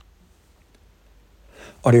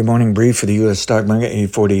Audio morning brief for the U.S. stock market,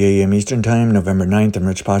 8:40 a.m. Eastern Time, November 9th. I'm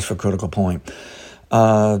Rich Potts for Critical Point.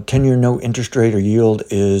 10-year note interest rate or yield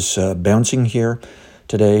is bouncing here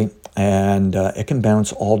today, and it can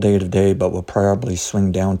bounce all day today, but will probably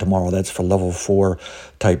swing down tomorrow. That's for level 4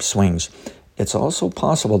 type swings. It's also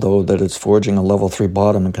possible, though, that it's forging a level 3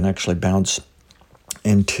 bottom and can actually bounce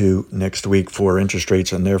into next week for interest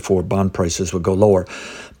rates, and therefore bond prices will go lower.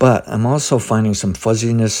 But I'm also finding some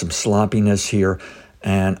fuzziness, some sloppiness here,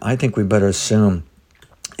 and I think we better assume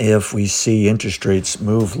if we see interest rates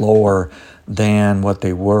move lower than what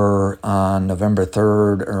they were on November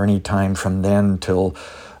 3rd or any time from then till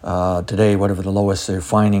today, whatever the lowest they're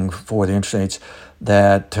finding for the interest rates,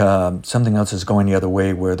 that something else is going the other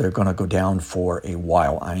way where they're going to go down for a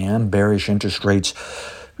while. I am bearish interest rates,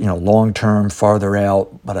 long term, farther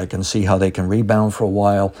out, but I can see how they can rebound for a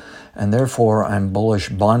while. And therefore, I'm bullish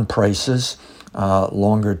bond prices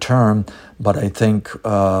longer term, but I think,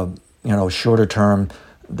 shorter term,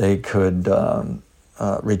 they could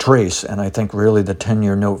retrace. And I think really the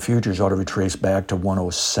 10-year note futures ought to retrace back to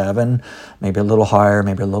 107, maybe a little higher,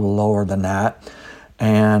 maybe a little lower than that.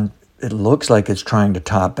 And it looks like it's trying to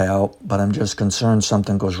top out, but I'm just concerned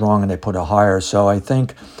something goes wrong and they put it higher. So I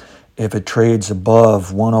think if it trades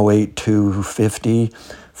above 108.250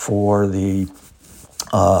 for the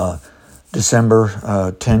December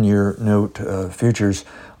 10-year note futures,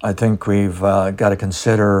 I think we've got to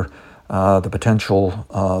consider the potential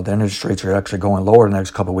the interest rates are actually going lower the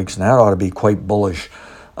next couple of weeks, and that ought to be quite bullish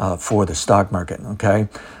for the stock market, okay?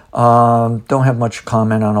 Don't have much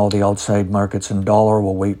comment on all the outside markets and dollar.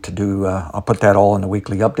 We'll wait to do, I'll put that all in the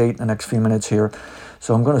weekly update in the next few minutes here.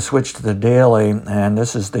 So I'm going to switch to the daily, and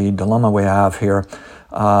this is the dilemma we have here.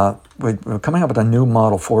 We're coming up with a new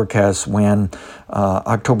model forecast when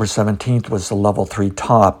October 17th was the level 3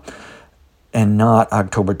 top and not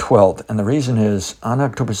October 12th. And the reason is on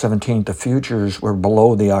October 17th, the futures were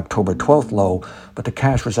below the October 12th low, but the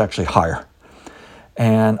cash was actually higher.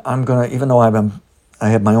 And I'm going to, even though I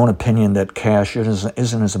have my own opinion that cash isn't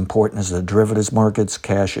as important as the derivatives markets.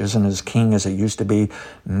 Cash isn't as king as it used to be,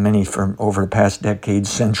 many from over the past decade,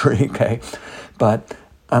 century, okay? But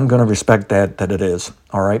I'm going to respect that it is,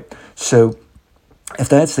 all right? So if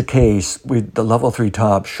that's the case, the level 3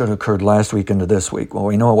 top should have occurred last week into this week. Well,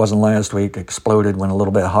 we know it wasn't last week, exploded, went a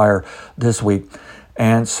little bit higher this week.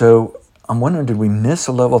 And so I'm wondering, did we miss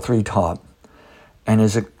a level 3 top? And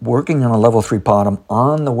is it working on a level 3 bottom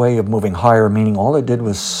on the way of moving higher, meaning all it did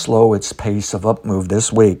was slow its pace of up move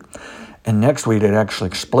this week. And next week it actually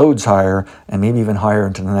explodes higher and maybe even higher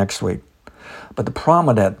into the next week. But the problem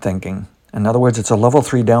with that thinking, in other words, it's a level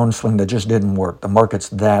 3 downswing that just didn't work. The market's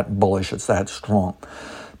that bullish, it's that strong.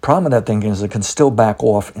 The problem with that thinking is it can still back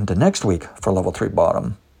off into next week for level 3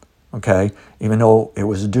 bottom, okay? Even though it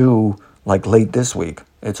was due like late this week,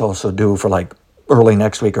 it's also due for like early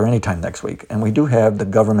next week or anytime next week. And we do have the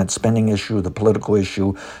government spending issue, the political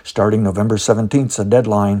issue, starting November 17th, a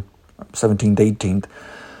deadline, 17th, 18th,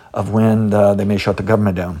 of when they may shut the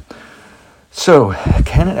government down. So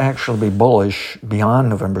can it actually be bullish beyond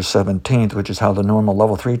November 17th, which is how the normal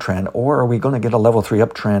level 3 trend, or are we going to get a level 3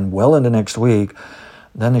 uptrend well into next week,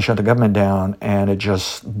 then they shut the government down and it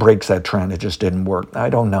just breaks that trend? It just didn't work. I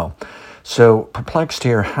don't know. So perplexed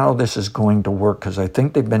here how this is going to work, because I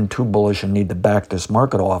think they've been too bullish and need to back this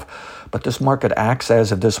market off. But this market acts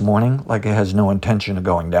as of this morning like it has no intention of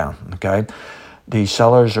going down, okay? The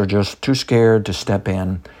sellers are just too scared to step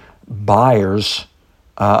in. Buyers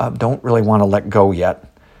don't really want to let go yet.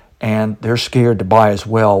 And they're scared to buy as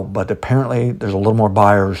well, but apparently there's a little more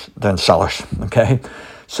buyers than sellers, okay?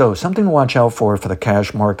 So something to watch out for the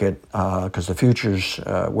cash market, because the futures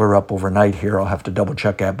were up overnight here. I'll have to double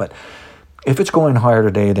check that, but if it's going higher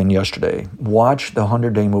today than yesterday, watch the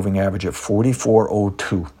 100-day moving average at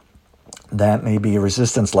 44.02. That may be a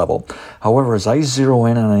resistance level. However, as I zero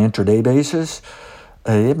in on an intraday basis,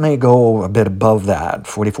 it may go a bit above that,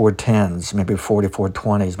 44.10s, maybe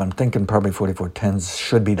 44.20s, but I'm thinking probably 44.10s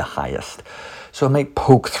should be the highest. So it may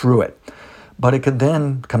poke through it, but it could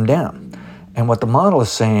then come down. And what the model is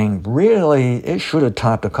saying, really, it should have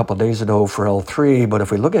topped a couple of days ago for L3, but if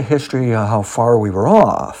we look at history, how far we were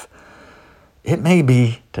off, it may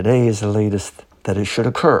be today is the latest that it should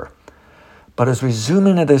occur. But as we zoom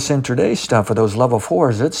into this intraday stuff for those level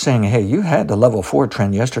 4s, it's saying, hey, you had the level 4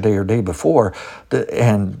 trend yesterday or day before,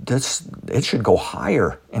 and it should go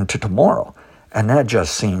higher into tomorrow. And that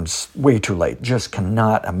just seems way too late. Just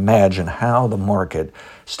cannot imagine how the market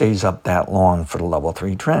stays up that long for the level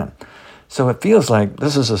 3 trend. So it feels like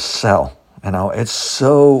this is a sell. It's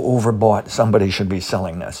so overbought. Somebody should be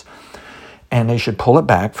selling this. And they should pull it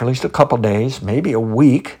back for at least a couple days, maybe a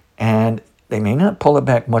week, and They may not pull it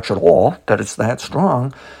back much at all, that it's that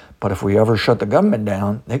strong, but if we ever shut the government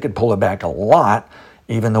down, they could pull it back a lot,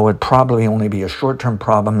 even though it'd probably only be a short-term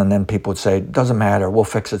problem, and then people would say, doesn't matter, we'll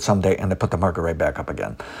fix it someday, and they put the market right back up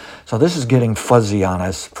again. So this is getting fuzzy on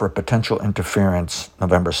us for potential interference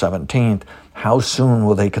November 17th. How soon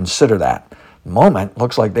will they consider that? Moment,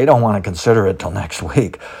 looks like they don't want to consider it till next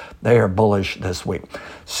week. They are bullish this week.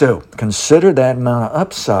 So consider that amount of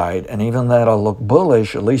upside, and even that'll look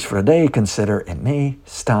bullish, at least for a day, consider it may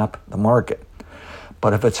stop the market.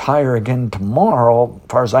 But if it's higher again tomorrow, as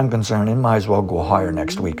far as I'm concerned, it might as well go higher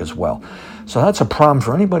next week as well. So that's a problem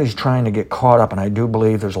for anybody who's trying to get caught up, and I do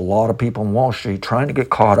believe there's a lot of people in Wall Street trying to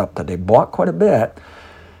get caught up that they bought quite a bit.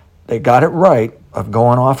 They got it right of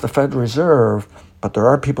going off the Federal Reserve, but there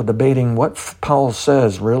are people debating what Powell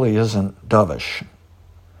says really isn't dovish.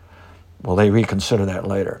 Will they reconsider that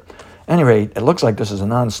later? At any rate, it looks like this is a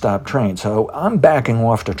non-stop train. So I'm backing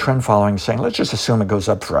off to trend following, saying let's just assume it goes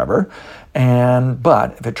up forever.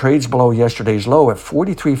 But if it trades below yesterday's low at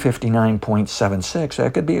 4359.76,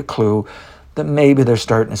 that could be a clue that maybe they're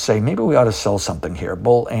starting to say maybe we ought to sell something here,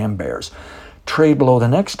 bull and bears. Trade below the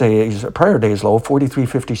next day's prior day's low,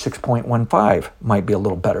 4356.15, might be a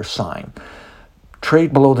little better sign.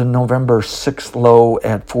 Trade below the November 6th low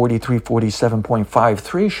at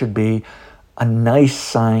 4347.53 should be a nice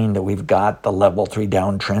sign that we've got the level 3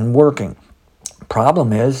 downtrend working.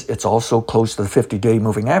 Problem is, it's also close to the 50-day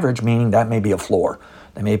moving average, meaning that may be a floor.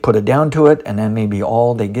 They may put it down to it, and then maybe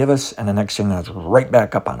all they give us, and the next thing is right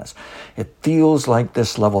back up on us. It feels like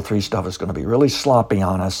this level 3 stuff is going to be really sloppy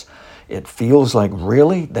on us. It feels like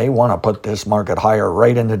really they want to put this market higher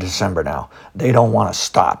right into December now. They don't want to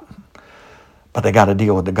stop. But they got to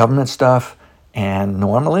deal with the government stuff, and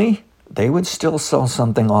normally they would still sell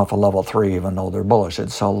something off of level 3 even though they're bullish.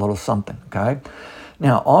 They'd sell a little something, okay?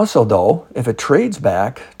 Now, also, though, if it trades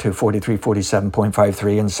back to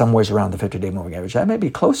 4347.53 and somewhere around the 50-day moving average, that may be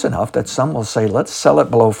close enough that some will say, let's sell it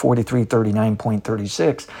below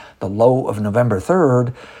 4339.36, the low of November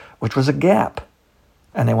 3rd, which was a gap.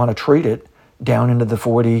 And they want to trade it down into the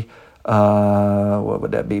 40, what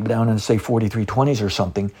would that be, down into, say, 4320s or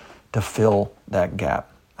something to fill that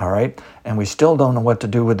gap, all right? And we still don't know what to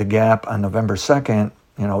do with the gap on November 2nd,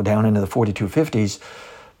 down into the 4250s.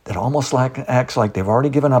 That almost acts like they've already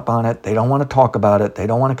given up on it. They don't want to talk about it. They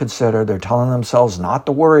don't want to consider. They're telling themselves not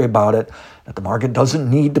to worry about it, that the market doesn't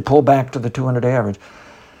need to pull back to the 200-day average.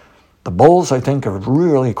 The bulls, I think, are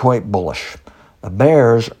really quite bullish. The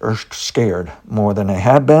bears are scared more than they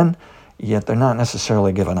have been, yet they're not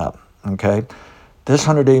necessarily giving up, okay? This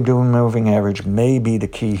 100-day moving average may be the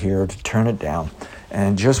key here to turn it down.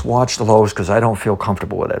 And just watch the lows because I don't feel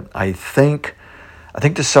comfortable with it. I think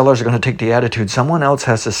the sellers are going to take the attitude someone else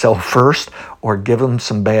has to sell first or give them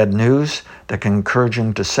some bad news that can encourage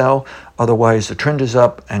them to sell. Otherwise, the trend is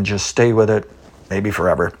up and just stay with it maybe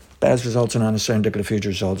forever. Baz results are not necessarily indicative of future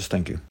results. Thank you.